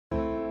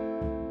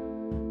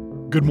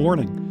Good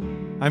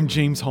morning. I'm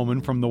James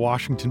Holman from The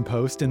Washington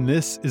Post, and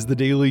this is the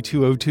Daily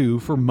 202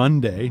 for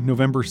Monday,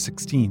 November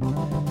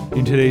 16th.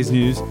 In today's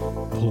news,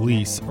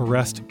 police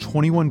arrest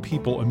 21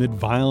 people amid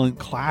violent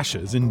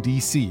clashes in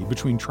D.C.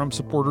 between Trump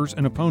supporters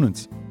and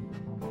opponents.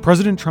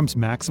 President Trump's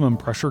maximum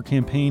pressure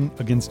campaign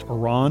against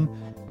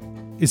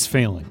Iran is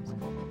failing.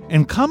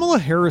 And Kamala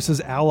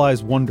Harris's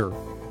allies wonder,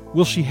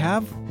 will she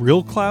have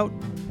real clout?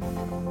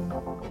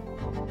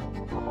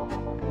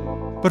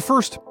 But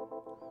first,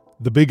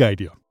 the big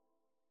idea.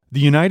 The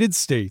United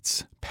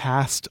States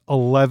passed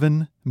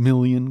 11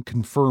 million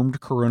confirmed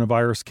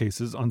coronavirus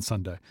cases on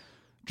Sunday,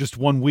 just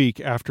 1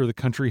 week after the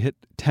country hit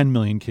 10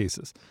 million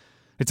cases.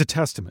 It's a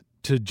testament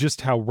to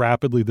just how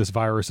rapidly this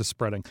virus is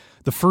spreading.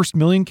 The first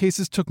million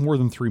cases took more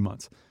than 3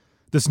 months.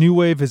 This new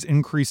wave has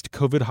increased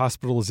COVID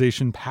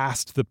hospitalization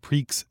past the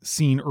peaks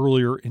seen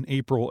earlier in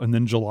April and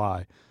then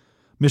July.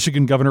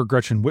 Michigan Governor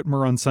Gretchen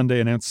Whitmer on Sunday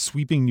announced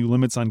sweeping new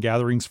limits on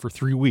gatherings for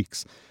 3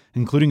 weeks,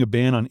 including a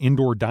ban on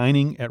indoor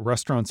dining at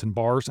restaurants and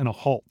bars and a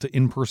halt to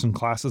in-person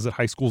classes at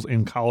high schools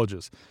and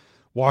colleges.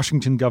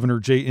 Washington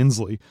Governor Jay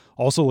Inslee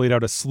also laid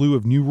out a slew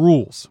of new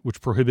rules which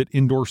prohibit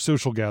indoor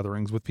social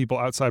gatherings with people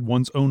outside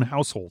one's own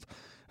household,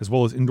 as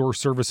well as indoor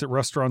service at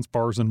restaurants,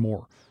 bars, and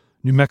more.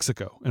 New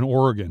Mexico and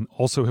Oregon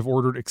also have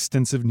ordered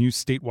extensive new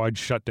statewide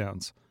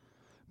shutdowns.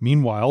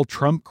 Meanwhile,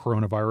 Trump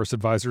coronavirus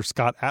advisor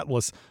Scott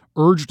Atlas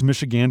urged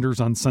Michiganders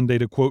on Sunday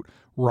to, quote,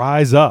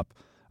 rise up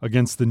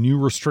against the new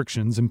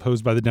restrictions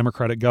imposed by the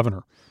Democratic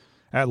governor.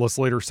 Atlas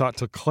later sought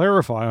to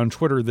clarify on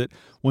Twitter that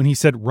when he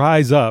said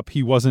rise up,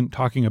 he wasn't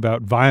talking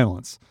about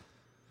violence.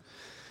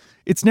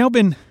 It's now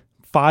been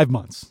 5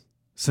 months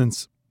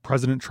since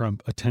President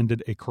Trump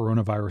attended a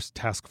coronavirus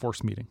task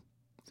force meeting.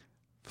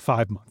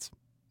 5 months.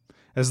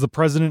 As the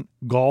president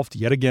golfed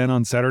yet again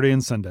on Saturday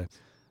and Sunday,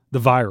 the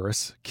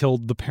virus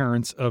killed the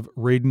parents of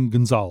Radon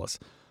Gonzalez,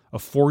 a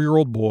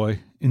 4-year-old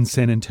boy in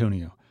San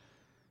Antonio.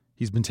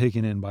 He's been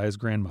taken in by his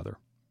grandmother.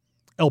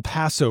 El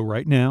Paso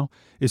right now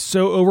is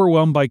so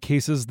overwhelmed by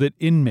cases that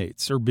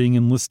inmates are being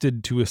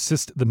enlisted to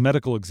assist the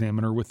medical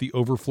examiner with the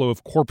overflow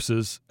of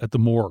corpses at the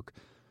morgue.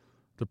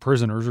 The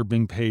prisoners are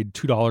being paid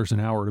 $2 an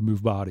hour to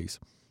move bodies.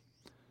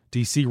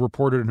 D.C.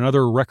 reported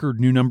another record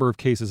new number of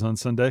cases on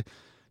Sunday.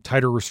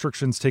 Tighter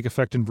restrictions take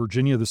effect in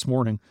Virginia this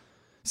morning.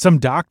 Some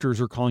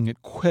doctors are calling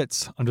it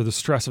quits under the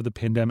stress of the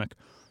pandemic.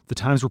 The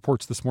Times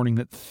reports this morning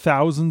that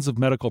thousands of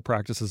medical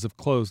practices have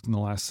closed in the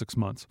last 6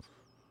 months.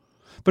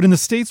 But in the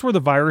states where the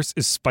virus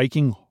is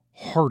spiking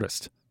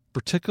hardest,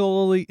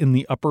 particularly in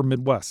the upper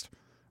Midwest,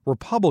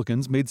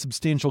 Republicans made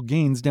substantial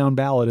gains down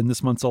ballot in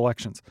this month's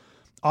elections.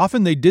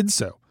 Often they did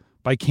so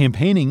by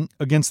campaigning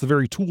against the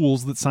very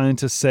tools that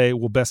scientists say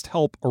will best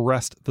help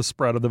arrest the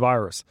spread of the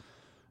virus.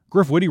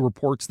 Griff Witte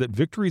reports that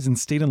victories in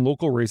state and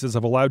local races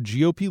have allowed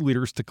GOP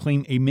leaders to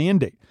claim a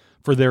mandate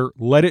for their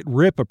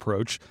let-it-rip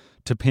approach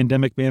to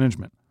pandemic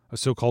management, a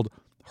so-called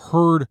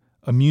herd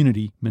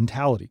immunity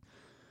mentality.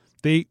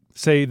 They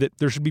say that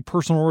there should be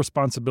personal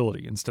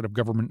responsibility instead of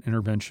government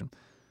intervention.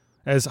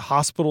 As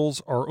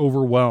hospitals are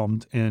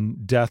overwhelmed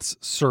and deaths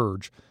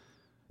surge,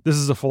 this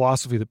is a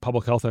philosophy that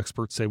public health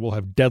experts say will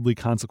have deadly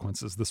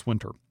consequences this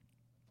winter.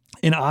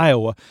 In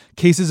Iowa,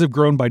 cases have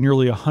grown by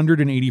nearly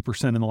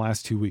 180% in the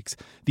last 2 weeks.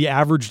 The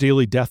average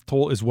daily death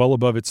toll is well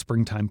above its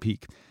springtime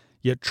peak.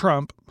 Yet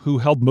Trump, who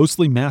held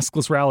mostly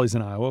maskless rallies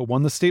in Iowa,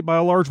 won the state by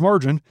a large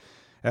margin,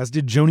 as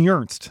did Joni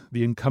Ernst,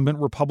 the incumbent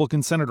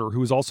Republican senator who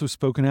has also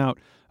spoken out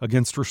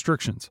against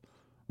restrictions.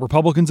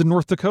 Republicans in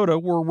North Dakota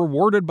were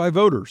rewarded by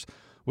voters,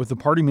 with the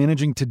party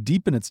managing to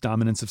deepen its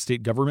dominance of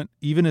state government,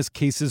 even as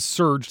cases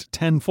surged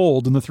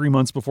tenfold in the 3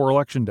 months before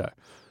Election Day.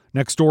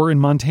 Next door in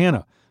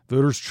Montana,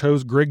 voters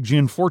chose Greg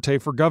Gianforte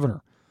for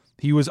governor.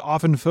 He was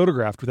often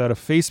photographed without a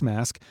face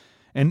mask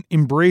and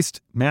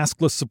embraced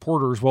maskless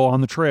supporters while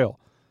on the trail.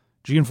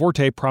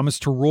 Gianforte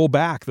promised to roll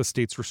back the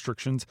state's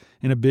restrictions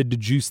in a bid to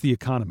juice the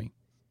economy.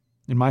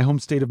 In my home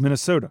state of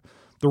Minnesota,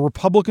 the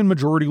Republican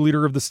majority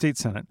leader of the state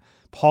Senate,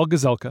 Paul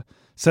Gazelka,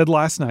 said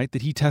last night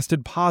that he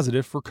tested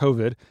positive for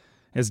COVID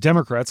as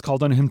Democrats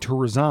called on him to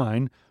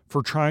resign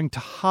for trying to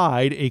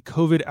hide a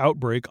COVID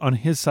outbreak on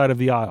his side of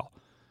the aisle.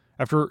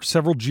 After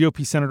several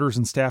GOP senators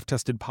and staff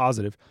tested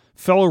positive,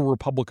 fellow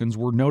Republicans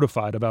were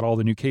notified about all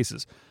the new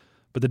cases.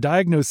 But the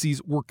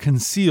diagnoses were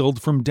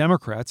concealed from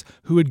Democrats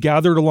who had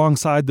gathered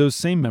alongside those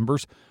same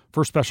members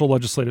for a special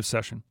legislative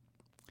session.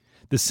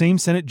 The same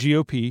Senate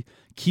GOP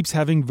keeps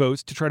having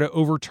votes to try to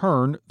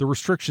overturn the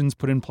restrictions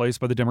put in place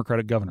by the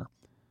Democratic governor.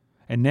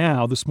 And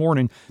now, this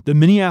morning, the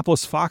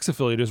Minneapolis Fox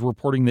affiliate is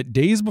reporting that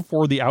days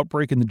before the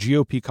outbreak in the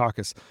GOP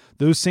caucus,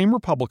 those same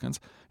Republicans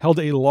held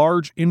a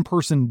large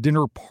in-person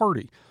dinner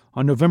party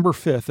on November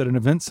 5th at an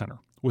event center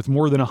with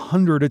more than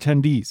 100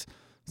 attendees.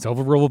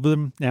 Several of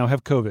them now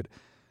have COVID.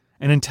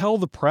 And until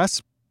the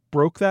press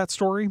broke that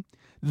story,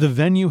 the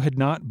venue had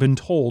not been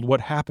told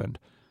what happened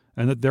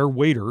and that their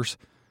waiters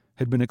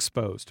had been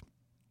exposed.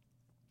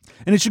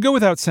 And it should go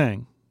without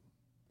saying,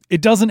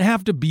 it doesn't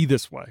have to be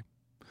this way.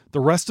 The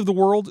rest of the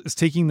world is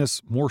taking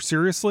this more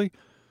seriously,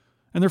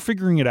 and they're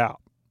figuring it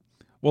out.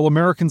 While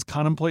Americans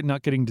contemplate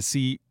not getting to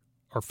see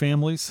our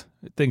families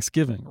at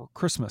Thanksgiving or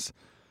Christmas.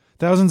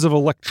 Thousands of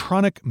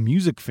electronic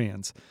music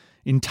fans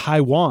in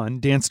Taiwan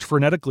danced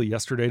frenetically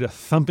yesterday to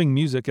thumping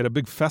music at a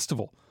big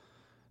festival.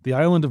 The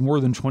island of more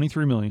than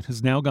 23 million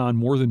has now gone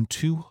more than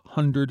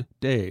 200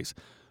 days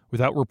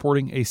without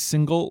reporting a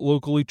single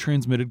locally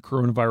transmitted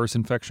coronavirus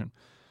infection,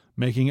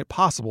 making it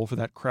possible for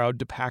that crowd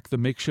to pack the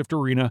makeshift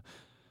arena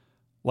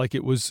like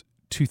it was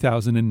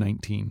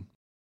 2019.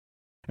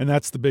 And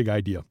that's the big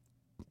idea.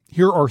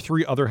 Here are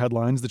 3 other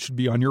headlines that should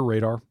be on your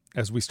radar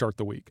as we start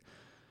the week.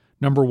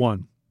 Number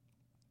 1,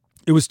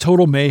 it was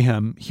total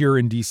mayhem here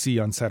in D.C.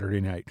 on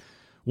Saturday night.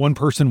 One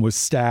person was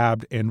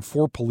stabbed and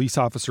 4 police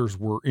officers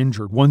were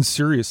injured, one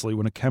seriously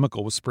when a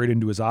chemical was sprayed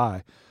into his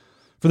eye.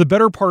 For the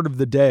better part of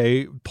the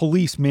day,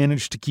 police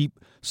managed to keep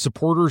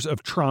supporters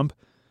of Trump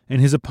and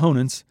his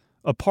opponents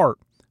apart,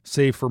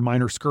 save for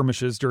minor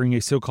skirmishes during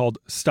a so-called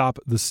Stop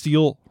the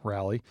Steal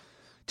rally.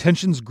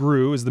 Tensions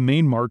grew as the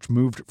main march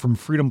moved from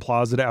Freedom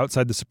Plaza to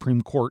outside the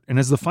Supreme Court, and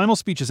as the final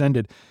speeches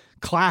ended,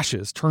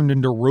 clashes turned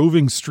into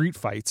roving street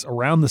fights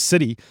around the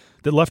city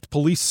that left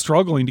police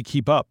struggling to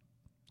keep up.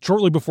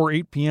 Shortly before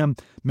 8 p.m.,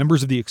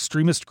 members of the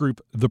extremist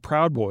group The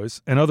Proud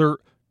Boys and other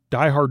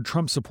diehard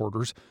Trump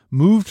supporters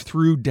moved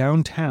through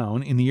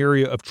downtown in the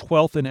area of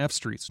 12th and F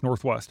Streets,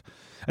 Northwest.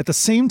 At the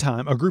same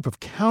time, a group of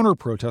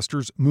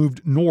counter-protesters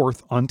moved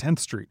north on 10th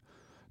Street.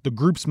 The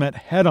groups met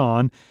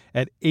head-on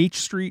at H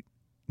Street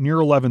near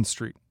 11th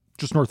Street,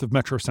 just north of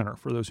Metro Center,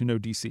 for those who know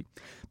D.C.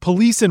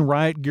 Police in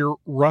riot gear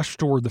rushed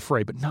toward the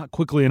fray, but not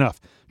quickly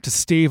enough to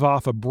stave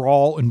off a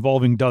brawl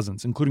involving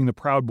dozens, including the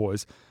Proud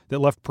Boys, that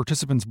left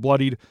participants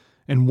bloodied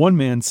and one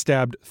man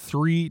stabbed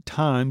 3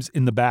 times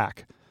in the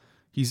back.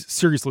 He's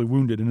seriously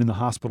wounded and in the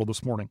hospital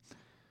this morning.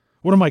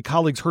 One of my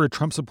colleagues heard a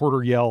Trump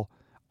supporter yell,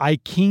 "I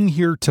came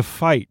here to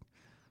fight,"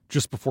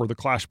 just before the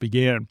clash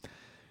began.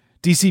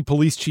 D.C.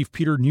 Police Chief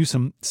Peter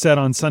Newsom said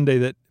on Sunday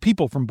that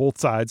people from both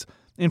sides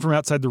and from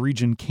outside the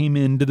region came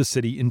into the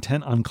city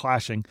intent on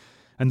clashing,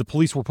 and the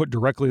police were put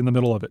directly in the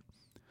middle of it.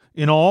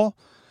 In all,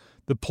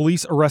 the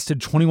police arrested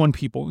 21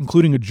 people,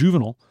 including a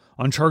juvenile,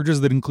 on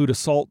charges that include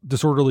assault,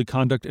 disorderly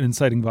conduct, and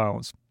inciting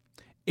violence.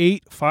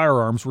 8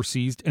 firearms were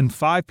seized, and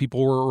 5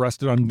 people were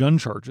arrested on gun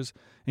charges,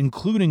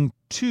 including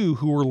 2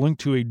 who were linked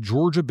to a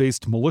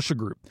Georgia-based militia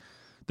group.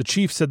 The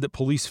chief said that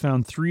police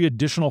found 3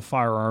 additional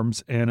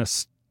firearms and a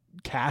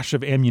cache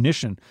of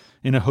ammunition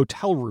in a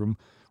hotel room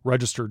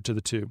registered to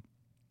the 2.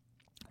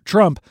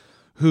 Trump,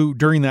 who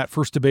during that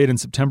first debate in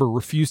September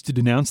refused to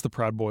denounce the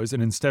Proud Boys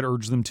and instead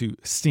urged them to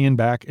stand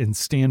back and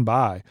stand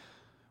by,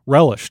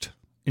 relished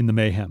in the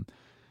mayhem.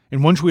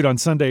 In one tweet on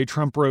Sunday,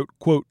 Trump wrote,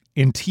 quote,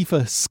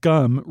 "Antifa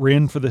scum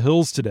ran for the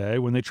hills today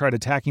when they tried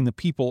attacking the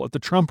people at the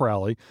Trump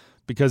rally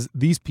because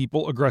these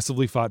people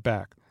aggressively fought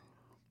back."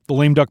 The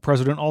lame duck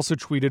president also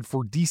tweeted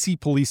for D.C.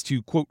 police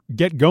to, quote,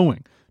 "get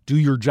going, do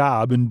your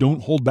job, and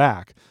don't hold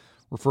back,"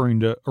 referring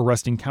to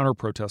arresting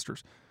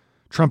counter-protesters.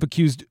 Trump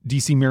accused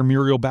D.C. Mayor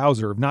Muriel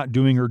Bowser of not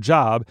doing her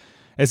job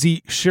as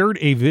he shared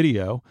a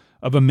video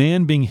of a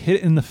man being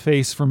hit in the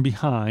face from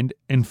behind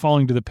and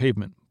falling to the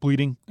pavement,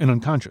 bleeding and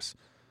unconscious.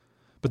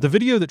 But the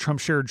video that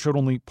Trump shared showed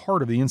only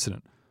part of the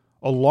incident.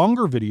 A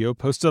longer video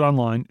posted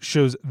online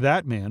shows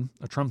that man,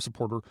 a Trump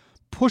supporter,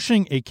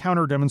 pushing a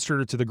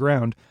counter-demonstrator to the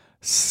ground,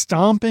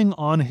 stomping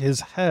on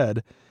his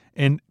head,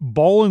 and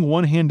balling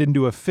one hand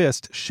into a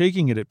fist,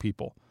 shaking it at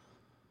people.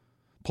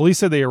 Police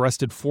said they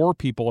arrested 4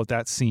 people at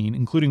that scene,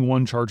 including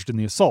one charged in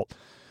the assault.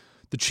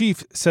 The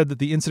chief said that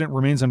the incident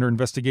remains under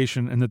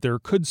investigation and that there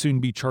could soon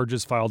be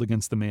charges filed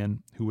against the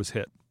man who was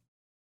hit.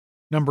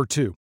 Number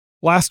 2.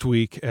 Last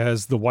week,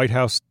 as the White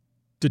House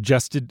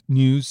digested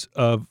news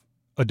of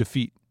a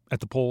defeat at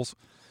the polls,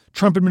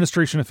 Trump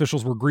administration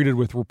officials were greeted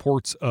with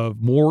reports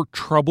of more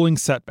troubling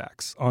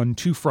setbacks on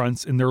 2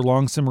 fronts in their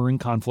long-simmering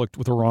conflict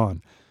with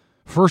Iran.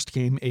 First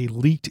came a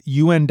leaked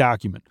UN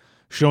document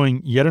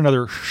showing yet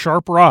another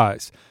sharp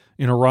rise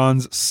in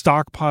Iran's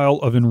stockpile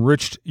of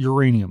enriched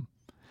uranium.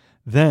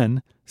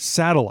 Then,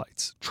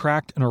 satellites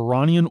tracked an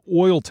Iranian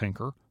oil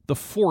tanker, the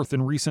 4th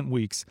in recent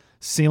weeks,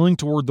 sailing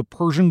toward the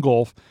Persian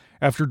Gulf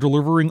after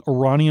delivering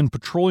Iranian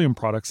petroleum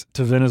products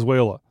to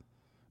Venezuela.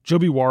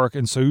 Joby Warwick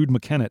and Saud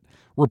McKennett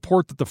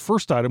report that the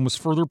first item was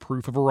further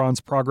proof of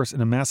Iran's progress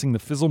in amassing the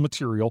fissile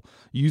material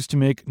used to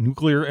make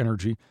nuclear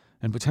energy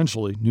and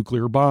potentially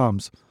nuclear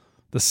bombs.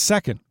 The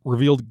second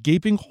revealed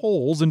gaping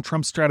holes in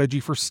Trump's strategy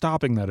for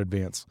stopping that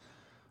advance.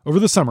 Over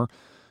the summer,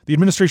 the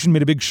administration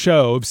made a big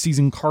show of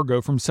seizing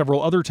cargo from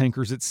several other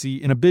tankers at sea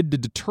in a bid to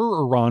deter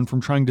Iran from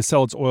trying to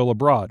sell its oil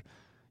abroad.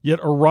 Yet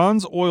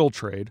Iran's oil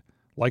trade,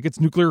 like its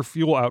nuclear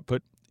fuel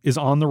output, is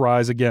on the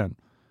rise again.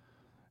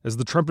 As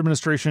the Trump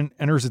administration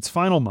enters its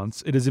final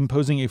months, it is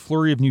imposing a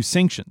flurry of new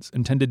sanctions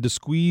intended to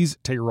squeeze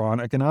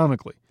Tehran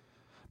economically.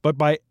 But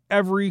by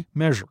every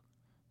measure,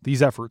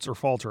 these efforts are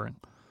faltering.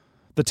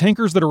 The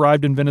tankers that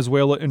arrived in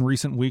Venezuela in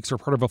recent weeks are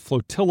part of a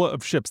flotilla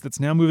of ships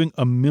that's now moving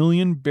 1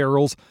 million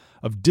barrels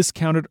of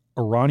discounted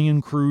Iranian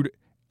crude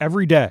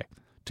every day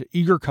to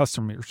eager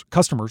customers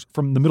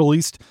from the Middle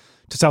East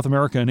to South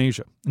America and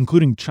Asia,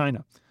 including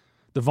China.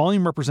 The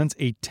volume represents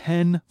a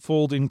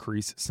 10-fold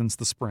increase since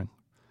the spring.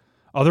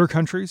 Other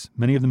countries,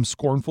 many of them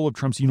scornful of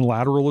Trump's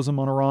unilateralism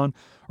on Iran,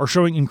 are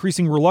showing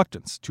increasing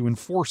reluctance to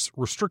enforce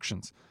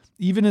restrictions,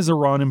 even as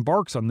Iran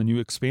embarks on the new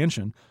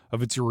expansion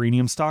of its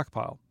uranium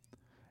stockpile.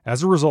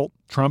 As a result,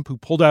 Trump, who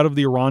pulled out of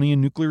the Iranian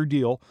nuclear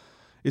deal,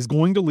 is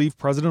going to leave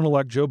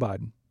President-elect Joe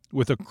Biden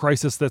with a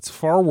crisis that's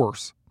far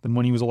worse than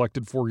when he was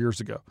elected 4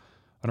 years ago.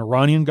 An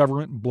Iranian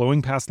government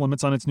blowing past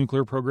limits on its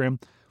nuclear program,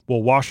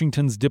 while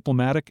Washington's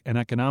diplomatic and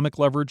economic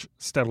leverage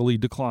steadily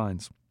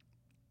declines.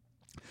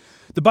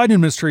 The Biden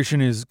administration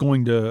is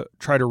going to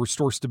try to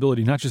restore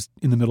stability not just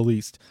in the Middle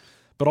East,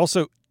 but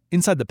also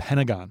inside the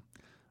Pentagon.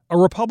 A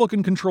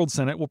Republican-controlled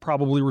Senate will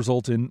probably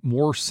result in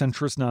more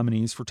centrist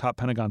nominees for top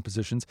Pentagon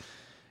positions.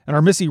 And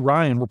our Missy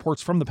Ryan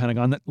reports from the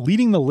Pentagon that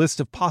leading the list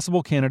of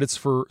possible candidates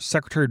for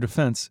Secretary of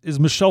Defense is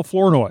Michelle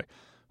Flournoy,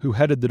 who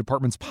headed the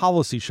department's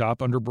policy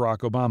shop under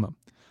Barack Obama.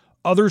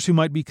 Others who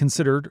might be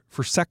considered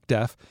for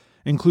SecDef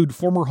include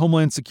former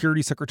Homeland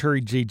Security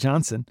Secretary Jeh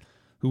Johnson,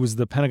 who was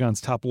the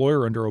Pentagon's top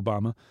lawyer under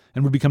Obama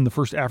and would become the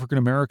first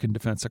African-American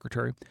defense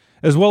secretary,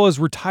 as well as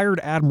retired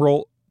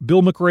Admiral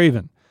Bill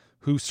McRaven,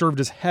 who served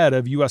as head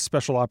of U.S.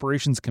 Special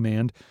Operations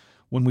Command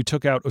when we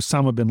took out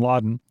Osama bin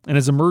Laden and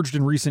has emerged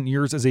in recent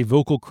years as a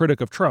vocal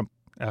critic of Trump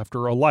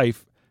after a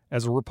life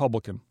as a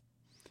Republican.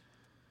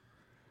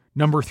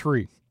 Number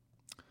 3.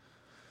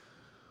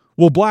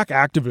 Will black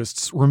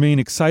activists remain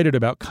excited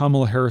about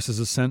Kamala Harris's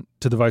ascent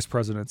to the vice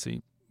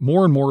presidency?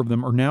 More and more of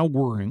them are now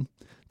worrying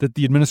that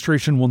the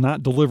administration will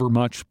not deliver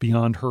much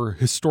beyond her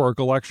historic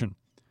election.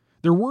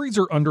 Their worries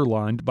are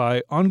underlined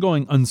by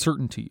ongoing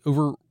uncertainty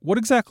over what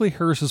exactly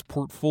Harris's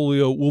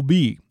portfolio will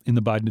be in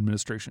the Biden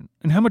administration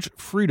and how much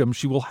freedom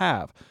she will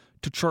have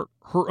to chart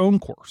her own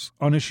course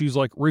on issues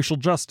like racial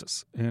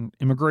justice and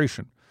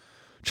immigration.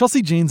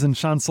 Chelsea Janes and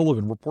Sean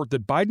Sullivan report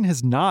that Biden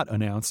has not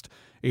announced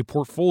a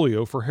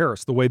portfolio for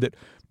Harris the way that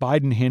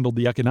Biden handled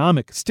the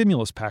economic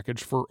stimulus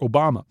package for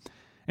Obama.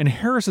 And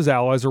Harris's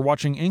allies are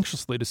watching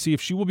anxiously to see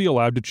if she will be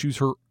allowed to choose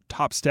her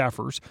top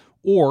staffers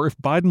or if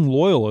Biden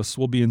loyalists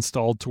will be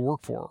installed to work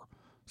for her.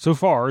 So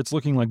far, it's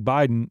looking like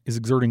Biden is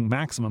exerting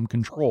maximum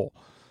control.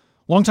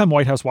 Longtime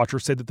White House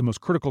watchers say that the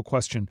most critical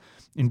question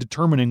in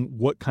determining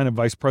what kind of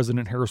vice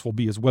president Harris will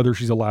be is whether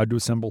she's allowed to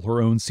assemble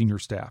her own senior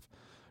staff.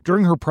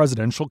 During her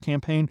presidential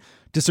campaign,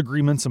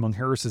 disagreements among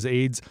Harris's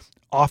aides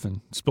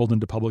often spilled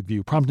into public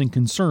view, prompting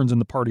concerns in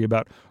the party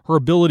about her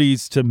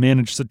abilities to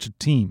manage such a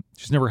team.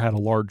 She's never had a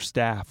large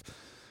staff.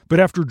 But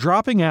after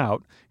dropping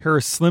out,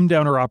 Harris slimmed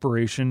down her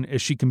operation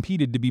as she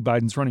competed to be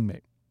Biden's running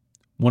mate.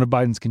 One of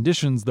Biden's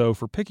conditions, though,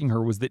 for picking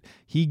her was that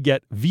he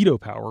get veto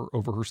power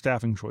over her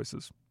staffing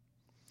choices.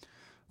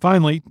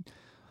 Finally,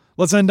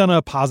 let's end on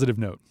a positive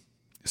note.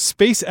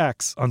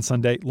 SpaceX on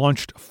Sunday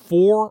launched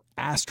 4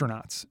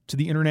 astronauts to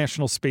the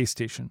International Space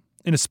Station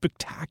in a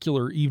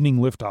spectacular evening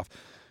liftoff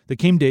that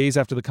came days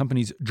after the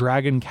company's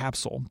Dragon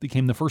capsule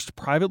became the first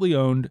privately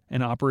owned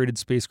and operated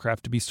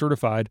spacecraft to be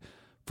certified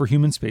for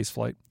human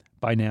spaceflight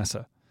by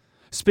NASA.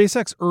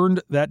 SpaceX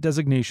earned that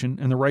designation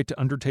and the right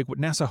to undertake what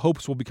NASA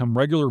hopes will become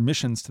regular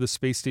missions to the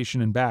space station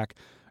and back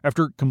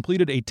after it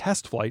completed a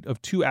test flight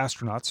of 2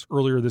 astronauts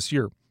earlier this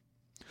year.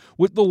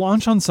 With the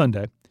launch on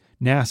Sunday,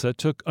 NASA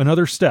took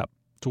another step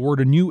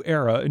toward a new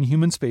era in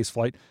human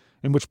spaceflight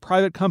in which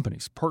private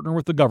companies partner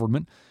with the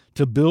government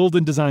to build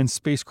and design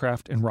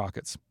spacecraft and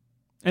rockets.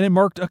 And it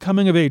marked a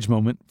coming-of-age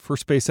moment for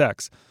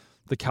SpaceX,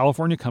 the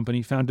California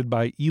company founded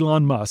by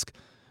Elon Musk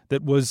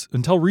that was,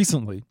 until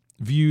recently,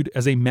 viewed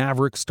as a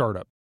maverick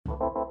startup.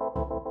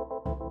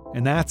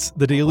 And that's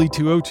the Daily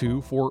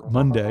 202 for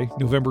Monday,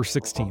 November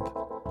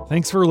 16th.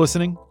 Thanks for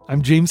listening.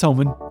 I'm James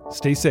Hohmann.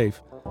 Stay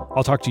safe.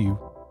 I'll talk to you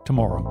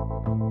tomorrow.